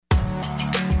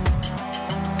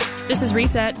This is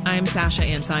Reset. I'm Sasha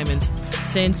Ann Simons.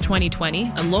 Since 2020,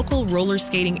 a local roller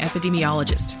skating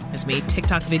epidemiologist has made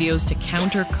TikTok videos to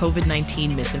counter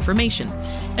COVID-19 misinformation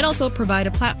and also provide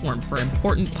a platform for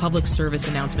important public service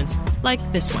announcements like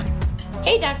this one.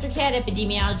 Hey, Dr. Kat,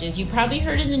 epidemiologist. You probably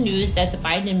heard in the news that the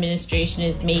Biden administration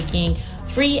is making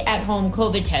free at-home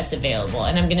COVID tests available,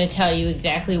 and I'm going to tell you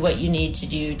exactly what you need to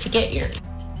do to get yours.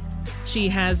 She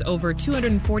has over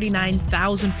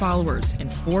 249,000 followers and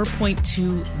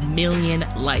 4.2 million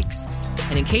likes.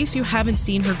 And in case you haven't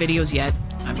seen her videos yet,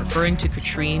 I'm referring to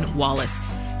Katrine Wallace.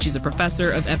 She's a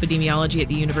professor of epidemiology at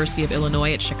the University of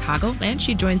Illinois at Chicago, and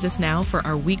she joins us now for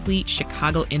our weekly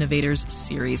Chicago Innovators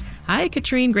series. Hi,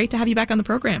 Katrine. Great to have you back on the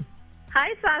program.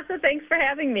 Hi, Sasha. Thanks for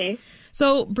having me.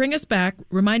 So bring us back.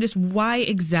 Remind us why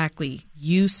exactly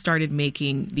you started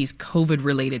making these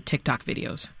COVID-related TikTok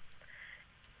videos.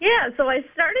 Yeah, so I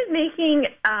started making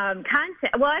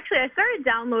content. Well, actually, I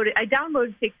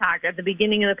downloaded TikTok at the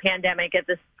beginning of the pandemic at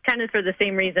this kind of for the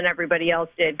same reason everybody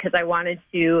else did, because I wanted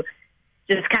to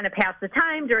just kind of pass the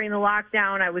time during the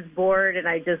lockdown. I was bored and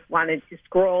I just wanted to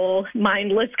scroll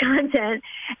mindless content.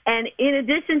 And in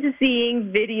addition to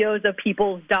seeing videos of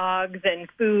people's dogs and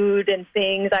food and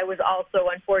things, I was also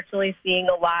unfortunately seeing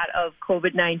a lot of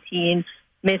COVID-19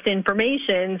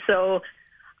 misinformation. So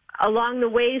along the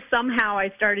way, somehow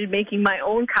I started making my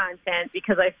own content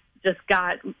because I just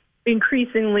got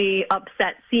increasingly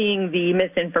upset seeing the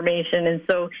misinformation. And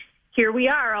so here we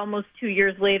are almost 2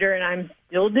 years later, and I'm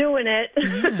still doing it.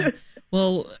 Yeah.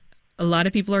 Well, a lot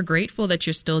of people are grateful that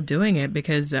you're still doing it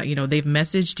because, they've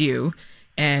messaged you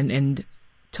and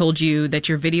told you that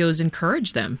your videos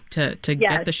encourage them to Yes.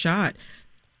 get the shot.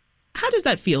 How does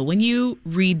that feel when you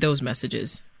read those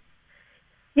messages?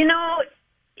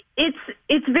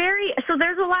 It's very, so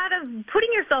there's a lot of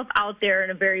putting yourself out there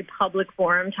in a very public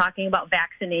forum talking about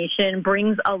vaccination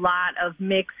brings a lot of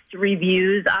mixed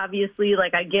reviews. Obviously,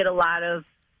 like I get a lot of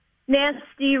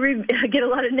nasty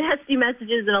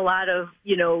messages and a lot of,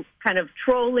 kind of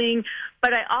trolling,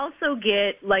 but I also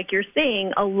get, like you're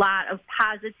saying, a lot of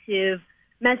positive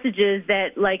messages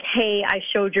that like, hey, I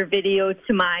showed your video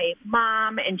to my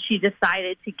mom and she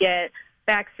decided to get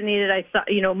vaccinated. I saw,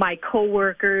 my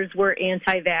coworkers were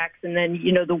anti-vax, and then,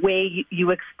 the way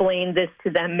you explained this to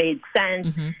them made sense.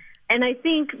 Mm-hmm. And I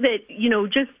think that,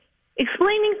 just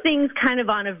explaining things kind of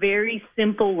on a very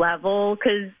simple level,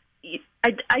 because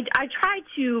I try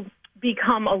to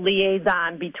become a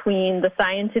liaison between the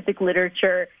scientific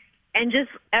literature and just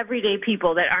everyday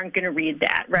people that aren't going to read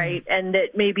that, right? Mm-hmm. And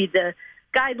that maybe the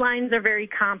guidelines are very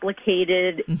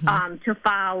complicated to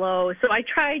follow. So I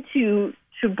try to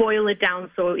boil it down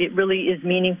so it really is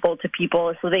meaningful to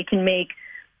people so they can make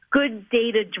good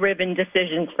data-driven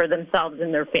decisions for themselves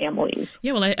and their families.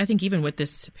 Yeah, well, I think even with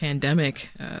this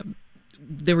pandemic,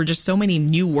 there were just so many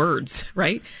new words,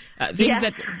 right?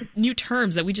 New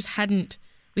terms that we just hadn't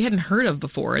heard of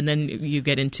before. And then you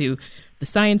get into the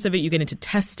science of it, you get into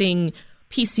testing,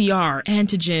 PCR,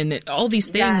 antigen, all these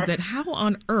things that how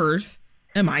on earth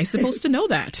am I supposed to know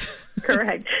that?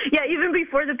 Correct. Yeah, even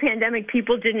before the pandemic,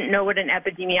 people didn't know what an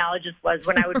epidemiologist was.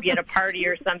 When I would be at a party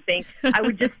or something, I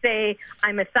would just say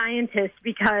I'm a scientist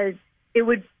because it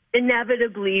would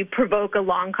inevitably provoke a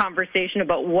long conversation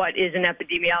about what is an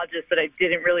epidemiologist that I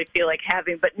didn't really feel like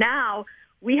having. But now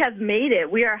we have made it.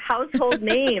 We are household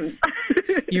names.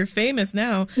 You're famous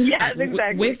now. Yes,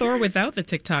 exactly. With or without the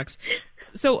TikToks.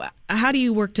 So how do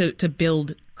you work to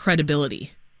build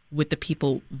credibility with the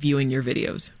people viewing your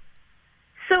videos?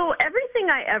 So everything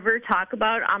I ever talk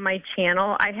about on my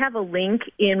channel, I have a link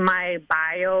in my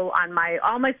bio on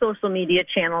all my social media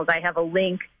channels. I have a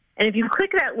link, and if you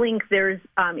click that link,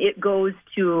 it goes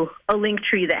to a link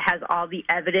tree that has all the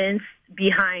evidence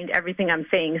behind everything I'm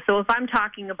saying. So if I'm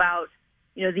talking about,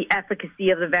 the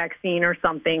efficacy of the vaccine or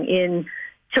something in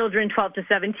children 12 to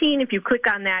 17, if you click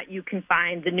on that, you can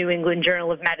find the New England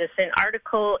Journal of Medicine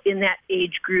article in that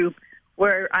age group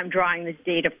where I'm drawing this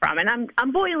data from. And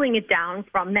I'm boiling it down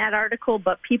from that article,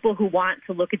 but people who want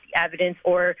to look at the evidence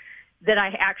or that I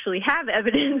actually have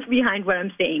evidence behind what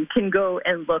I'm saying can go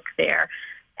and look there.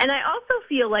 And I also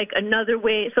feel like another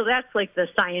way, so that's like the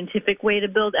scientific way to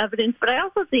build evidence, but I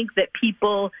also think that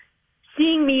people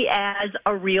seeing me as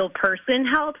a real person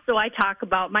helps. So I talk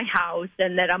about my house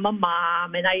and that I'm a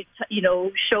mom, and I,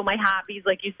 show my hobbies,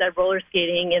 like you said, roller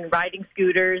skating and riding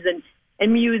scooters and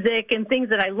music and things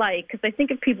that I like. Because I think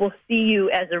if people see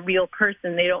you as a real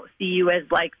person, they don't see you as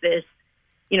like this,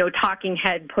 talking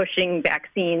head pushing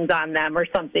vaccines on them or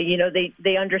something.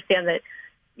 They understand that,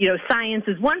 science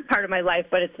is one part of my life,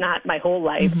 but it's not my whole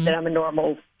life, that I'm a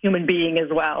normal human being as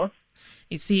well.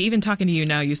 You see, even talking to you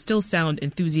now, you still sound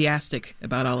enthusiastic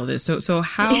about all of this. So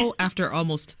how, after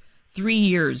almost 3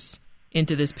 years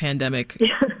into this pandemic,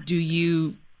 do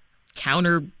you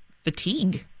counter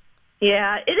fatigue?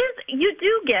 Yeah, it is. You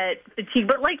do get fatigue,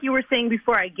 but like you were saying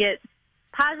before, I get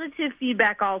positive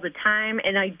feedback all the time,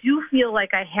 and I do feel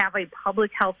like I have a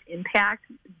public health impact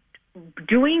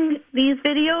doing these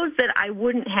videos that I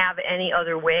wouldn't have any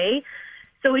other way.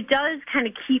 So it does kind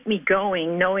of keep me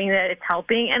going, knowing that it's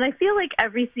helping. And I feel like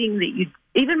everything that you,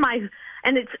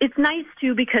 and it's nice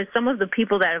too, because some of the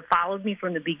people that have followed me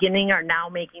from the beginning are now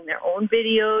making their own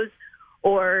videos,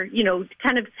 or,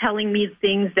 kind of telling me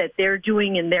things that they're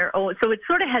doing in their own. So it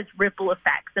sort of has ripple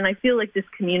effects. And I feel like this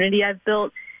community I've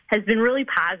built has been really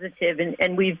positive,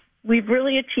 and we've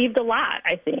really achieved a lot,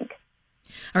 I think.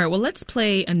 All right, well, let's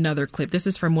play another clip. This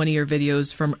is from one of your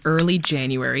videos from early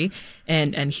January,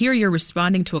 and here you're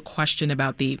responding to a question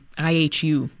about the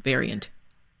IHU variant.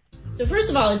 So first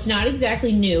of all, it's not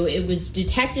exactly new. It was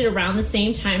detected around the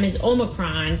same time as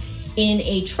Omicron in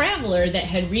a traveler that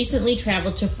had recently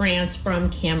traveled to France from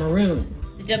Cameroon.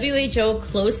 The WHO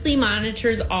closely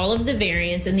monitors all of the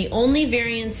variants, and the only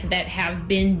variants that have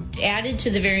been added to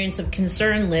the variants of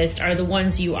concern list are the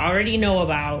ones you already know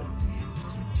about.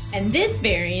 And this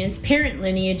variant's parent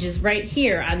lineage is right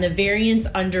here on the variants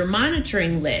under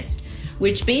monitoring list,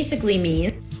 which basically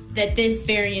means that this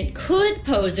variant could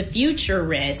pose a future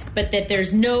risk, but that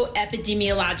there's no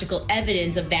epidemiological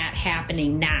evidence of that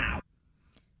happening now.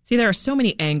 See, there are so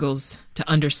many angles to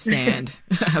understand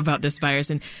about this virus,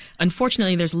 and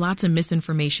unfortunately, there's lots of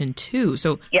misinformation too.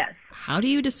 So yes. How do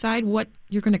you decide what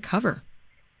you're going to cover?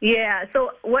 Yeah,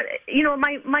 so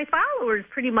my followers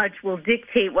pretty much will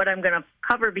dictate what I'm going to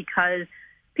cover, because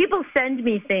people send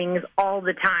me things all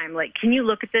the time. Like, can you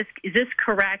look at this? Is this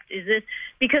correct? Is this,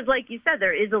 because like you said,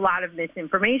 there is a lot of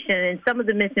misinformation, and some of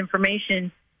the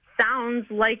misinformation sounds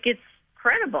like it's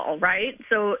credible, right?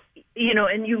 So,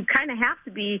 and you kind of have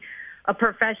to be a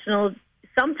professional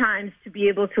sometimes to be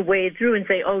able to wade through and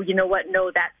say, oh, you know what?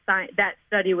 No, that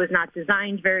study was not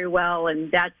designed very well.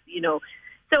 And that's,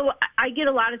 so I get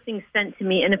a lot of things sent to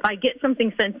me. And if I get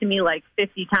something sent to me like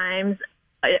 50 times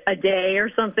a day or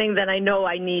something, then I know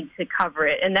I need to cover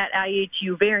it. And that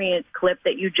IHU variant clip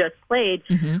that you just played,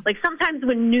 like sometimes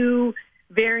when new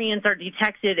variants are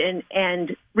detected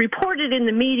and reported in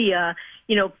the media,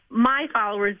 my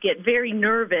followers get very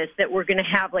nervous that we're going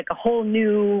to have like a whole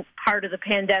new part of the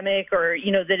pandemic, or,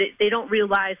 that they don't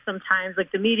realize sometimes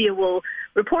like the media will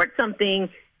report something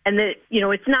and that,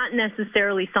 it's not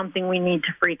necessarily something we need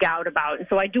to freak out about. And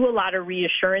so I do a lot of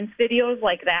reassurance videos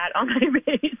like that on my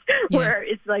page, where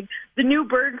it's like the new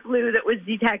bird flu that was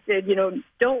detected,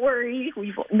 don't worry,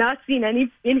 we've not seen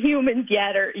any in humans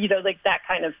yet, or, like that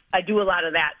kind of, I do a lot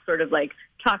of that sort of like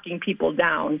talking people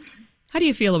down. How do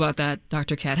you feel about that,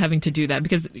 Dr. Kat, having to do that?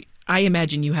 Because I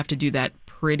imagine you have to do that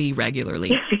pretty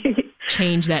regularly.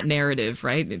 Change that narrative,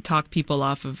 right? Talk people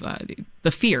off of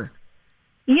the fear.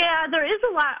 Yeah, there is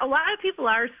a lot. A lot of people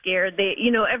are scared. They,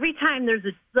 every time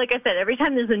like I said, every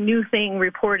time there's a new thing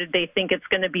reported, they think it's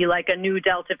going to be like a new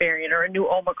Delta variant or a new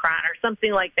Omicron or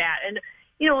something like that. And,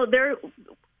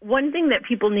 one thing that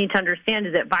people need to understand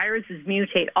is that viruses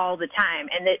mutate all the time,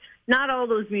 and that not all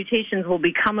those mutations will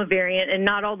become a variant, and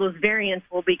not all those variants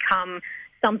will become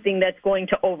something that's going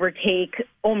to overtake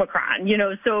Omicron,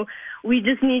 so we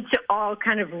just need to all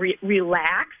kind of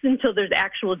relax until there's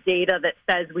actual data that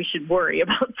says we should worry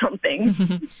about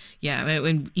something. Yeah,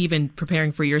 and even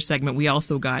preparing for your segment, we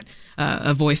also got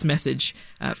a voice message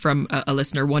from a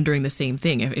listener wondering the same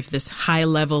thing. If this high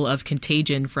level of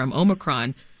contagion from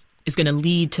Omicron is going to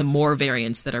lead to more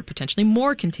variants that are potentially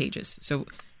more contagious. So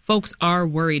folks are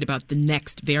worried about the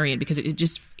next variant because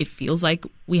it feels like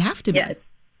we have to be.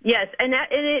 Yes, and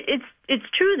it's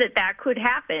true that could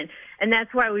happen, and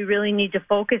that's why we really need to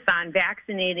focus on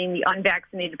vaccinating the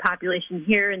unvaccinated population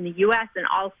here in the U.S. and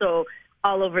also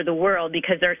all over the world,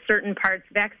 because there are certain parts,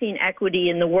 vaccine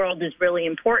equity in the world is really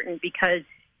important, because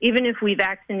even if we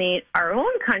vaccinate our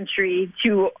own country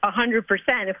to 100%,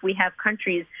 if we have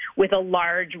countries with a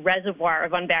large reservoir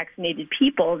of unvaccinated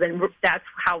people, then that's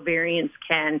how variants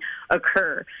can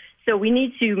occur. So we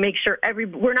need to make sure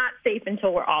we're not safe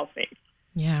until we're all safe.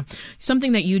 Yeah.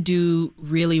 Something that you do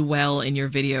really well in your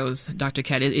videos, Dr.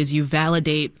 Kat, is you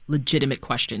validate legitimate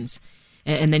questions,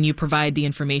 and then you provide the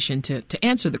information to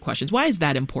answer the questions. Why is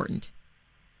that important?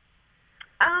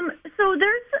 So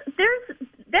there's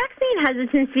vaccine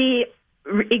hesitancy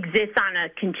exists on a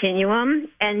continuum,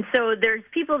 and so there's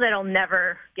people that'll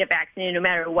never get vaccinated no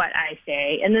matter what I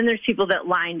say, and then there's people that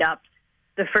lined up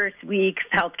the first week,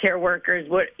 healthcare workers,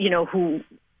 who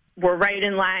were right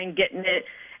in line getting it.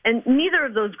 And neither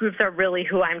of those groups are really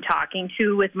who I'm talking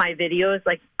to with my videos.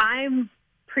 Like, I'm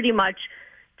pretty much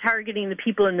targeting the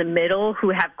people in the middle who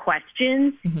have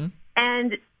questions. Mm-hmm.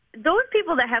 And those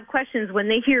people that have questions, when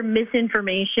they hear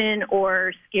misinformation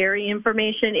or scary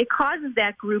information, it causes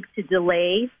that group to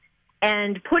delay,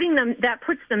 and that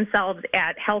puts themselves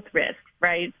at health risk,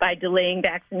 right? By delaying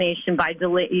vaccination,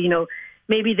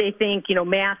 maybe they think,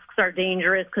 masks are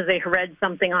dangerous because they read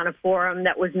something on a forum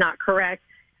that was not correct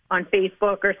on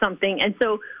Facebook or something. And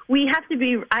so we have to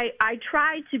be, I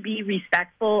try to be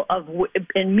respectful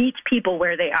and meet people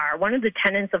where they are. One of the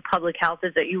tenets of public health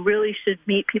is that you really should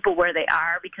meet people where they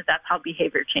are, because that's how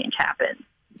behavior change happens.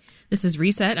 This is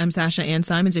Reset. I'm Sasha Ann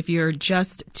Simons. If you're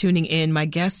just tuning in, my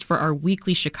guest for our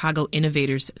weekly Chicago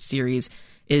Innovators series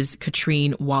is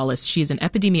Katrine Wallace. She's an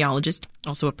epidemiologist,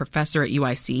 also a professor at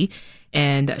UIC,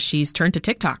 and she's turned to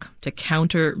TikTok to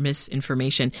counter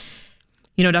misinformation.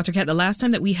 Dr. Kat, the last time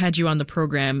that we had you on the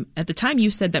program, at the time you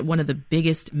said that one of the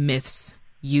biggest myths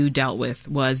you dealt with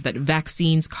was that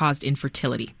vaccines caused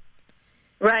infertility.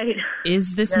 Right.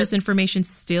 Is this misinformation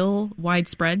still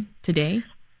widespread today?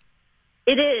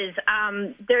 It is.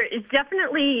 There is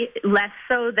definitely less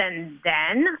so than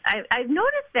then. I've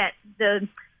noticed that the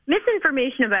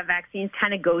misinformation about vaccines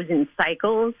kind of goes in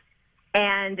cycles.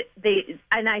 And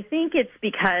I think it's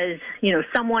because,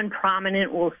 someone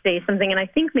prominent will say something. And I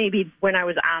think maybe when I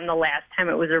was on the last time,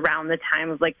 it was around the time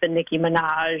of the Nicki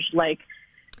Minaj,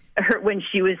 when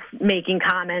she was making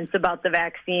comments about the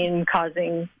vaccine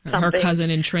causing something. Her cousin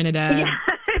in Trinidad. Yeah,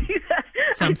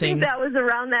 something. I think that was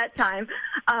around that time.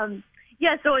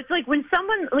 Yeah, so it's like when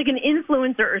someone, like an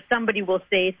influencer or somebody will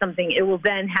say something, it will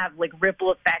then have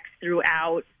ripple effects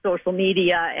throughout social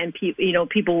media, and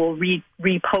people will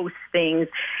repost things.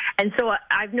 And so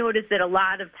I've noticed that a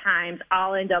lot of times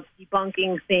I'll end up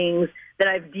debunking things that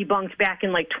I've debunked back in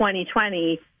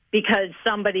 2020 because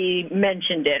somebody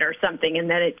mentioned it or something, and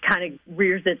then it kind of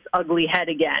rears its ugly head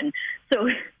again. So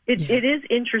it is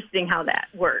interesting how that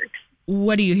works.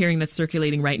 What are you hearing that's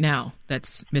circulating right now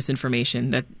that's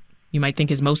misinformation that you might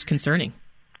think is most concerning?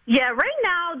 Yeah, right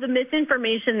now the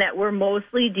misinformation that we're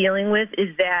mostly dealing with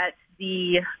is that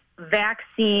the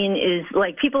vaccine is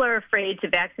people are afraid to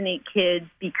vaccinate kids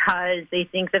because they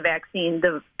think the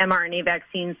mRNA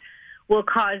vaccines will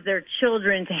cause their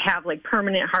children to have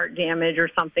permanent heart damage or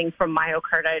something from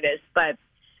myocarditis. But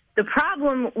the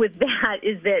problem with that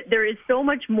is that there is so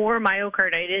much more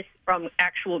myocarditis from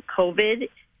actual COVID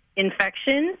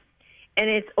infection. And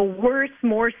it's a worse,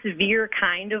 more severe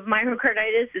kind of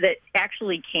myocarditis that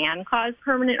actually can cause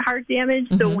permanent heart damage.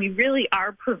 Mm-hmm. So we really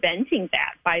are preventing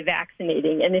that by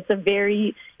vaccinating. And it's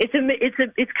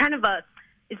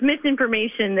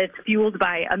misinformation that's fueled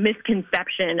by a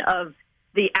misconception of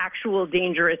the actual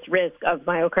dangerous risk of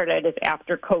myocarditis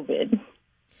after COVID.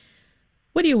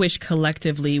 What do you wish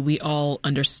collectively we all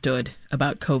understood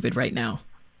about COVID right now?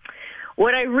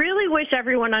 What I really wish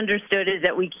everyone understood is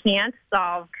that we can't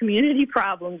solve community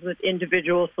problems with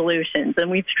individual solutions. And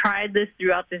we've tried this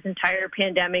throughout this entire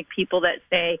pandemic. People that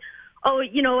say, oh,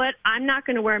 you know what, I'm not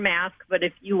going to wear a mask, but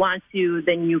if you want to,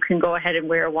 then you can go ahead and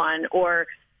wear one. Or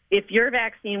if your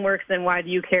vaccine works, then why do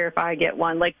you care if I get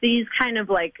one? These kind of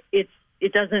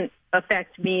it doesn't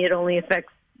affect me, it only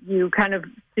affects you kind of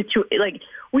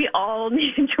we all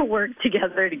need to work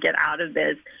together to get out of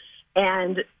this.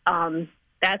 And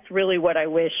that's really what I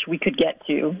wish we could get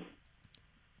to.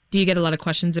 Do you get a lot of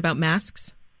questions about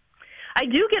masks? I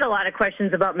do get a lot of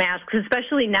questions about masks,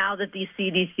 especially now that the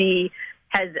CDC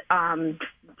has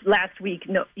last week,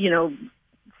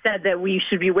 said that we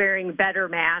should be wearing better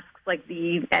masks, like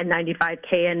the N95,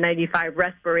 KN95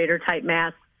 respirator type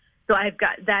masks. So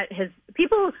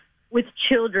people with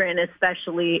children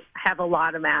especially have a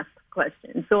lot of mask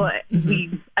questions. So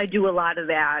I do a lot of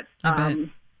that.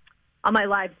 On my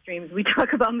live streams, we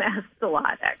talk about masks a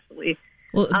lot, actually.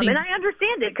 Well, and I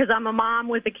understand it because I'm a mom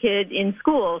with a kid in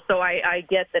school, so I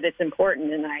get that it's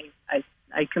important, and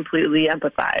I completely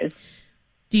empathize.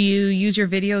 Do you use your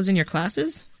videos in your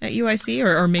classes at UIC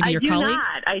or maybe your colleagues?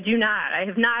 I do not. I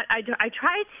have not. I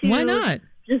try to. Why not?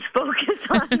 Just focus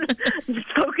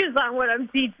on what I'm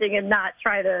teaching and not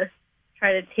try to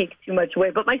take too much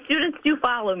away. But my students do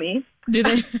follow me. Do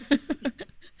they?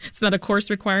 It's not a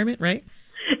course requirement, right?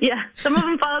 Yeah, some of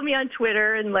them follow me on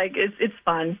Twitter, and it's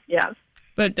fun. Yeah,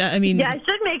 but I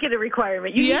should make it a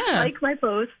requirement. You need to like my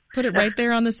post. Put it right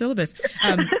there on the syllabus.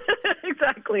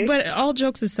 Exactly. But all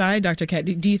jokes aside, Dr. Kat,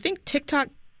 do you think TikTok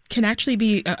can actually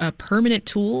be a permanent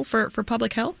tool for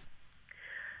public health?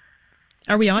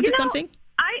 Are we onto something?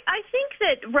 I think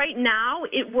that right now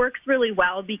it works really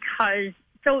well because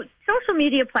So social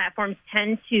media platforms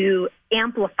tend to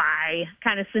amplify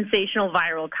kind of sensational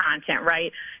viral content,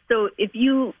 right? So if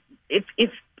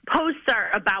posts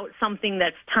are about something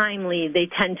that's timely, they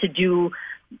tend to do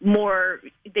more,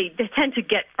 they tend to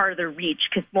get farther reach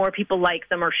because more people like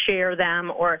them or share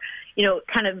them, or,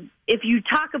 kind of, if you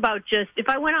talk about if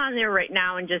I went on there right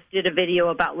now and just did a video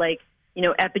about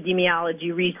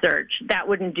epidemiology research, that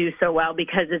wouldn't do so well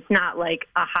because it's not like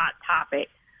a hot topic.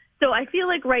 So I feel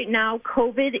like right now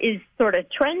COVID is sort of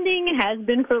trending, has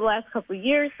been for the last couple of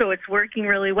years, so it's working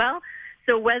really well.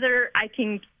 So whether I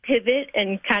can pivot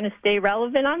and kind of stay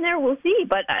relevant on there, we'll see.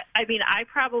 But I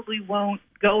probably won't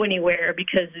go anywhere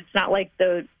because it's not like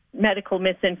the medical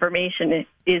misinformation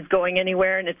is going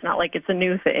anywhere, and it's not like it's a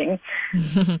new thing.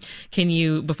 Can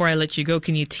you, before I let you go,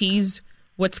 can you tease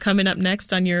what's coming up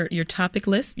next on your topic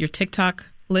list, your TikTok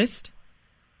list?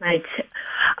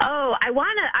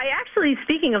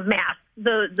 Speaking of masks,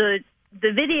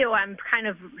 the video I'm kind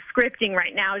of scripting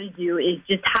right now to do is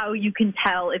just how you can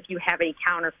tell if you have a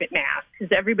counterfeit mask,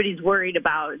 because everybody's worried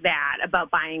about that,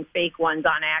 about buying fake ones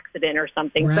on accident or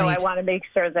something. Right. So I want to make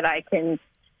sure that I can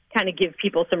kind of give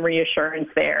people some reassurance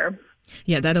there.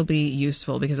 Yeah, that'll be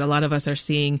useful because a lot of us are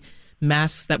seeing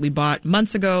masks that we bought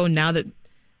months ago. Now that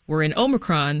we're in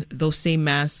Omicron, those same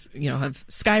masks, have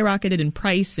skyrocketed in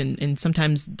price and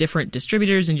sometimes different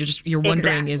distributors. And you're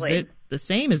wondering, Is it the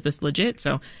same? Is this legit?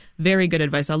 So very good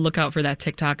advice. I'll look out for that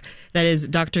TikTok. That is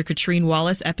Dr. Katrine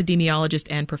Wallace, epidemiologist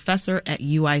and professor at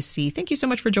UIC. Thank you so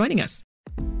much for joining us.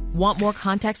 Want more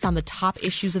context on the top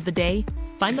issues of the day?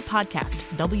 Find the podcast,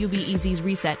 WBEZ's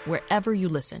Reset, wherever you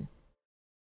listen.